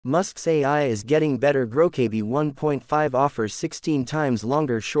Musk's AI is getting better. Grokb1.5 offers 16 times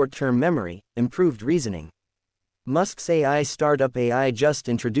longer short-term memory, improved reasoning. Musk's AI startup AI just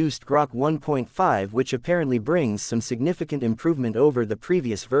introduced Grok 1.5, which apparently brings some significant improvement over the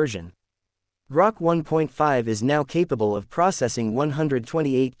previous version. Grok 1.5 is now capable of processing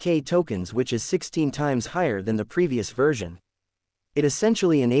 128K tokens, which is 16 times higher than the previous version. It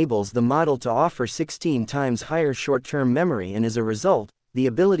essentially enables the model to offer 16 times higher short-term memory and as a result, the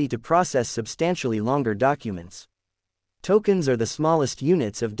ability to process substantially longer documents. Tokens are the smallest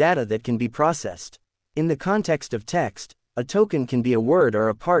units of data that can be processed. In the context of text, a token can be a word or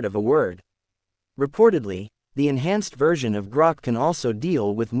a part of a word. Reportedly, the enhanced version of Grok can also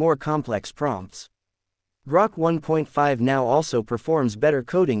deal with more complex prompts. Grok 1.5 now also performs better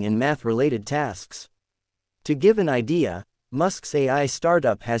coding in math-related tasks. To give an idea, Musk's AI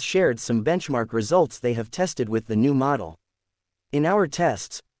startup has shared some benchmark results they have tested with the new model. In our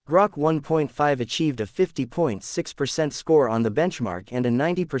tests, Grok 1.5 achieved a 50.6% score on the benchmark and a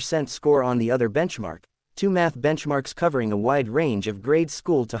 90% score on the other benchmark, two math benchmarks covering a wide range of grade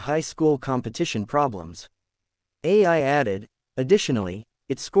school to high school competition problems. AI added, additionally,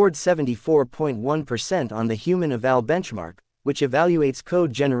 it scored 74.1% on the human eval benchmark, which evaluates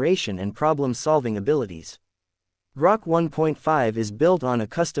code generation and problem-solving abilities. Grok 1.5 is built on a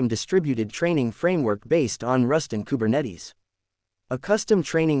custom distributed training framework based on Rust and Kubernetes. A custom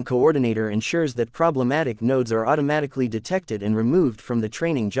training coordinator ensures that problematic nodes are automatically detected and removed from the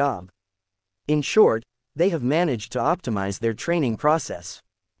training job. In short, they have managed to optimize their training process.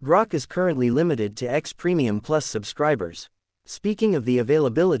 Grok is currently limited to X Premium Plus subscribers. Speaking of the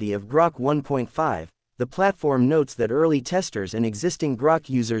availability of Grok 1.5, the platform notes that early testers and existing Grok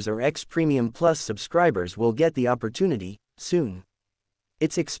users or X Premium Plus subscribers will get the opportunity soon.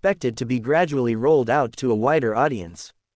 It's expected to be gradually rolled out to a wider audience.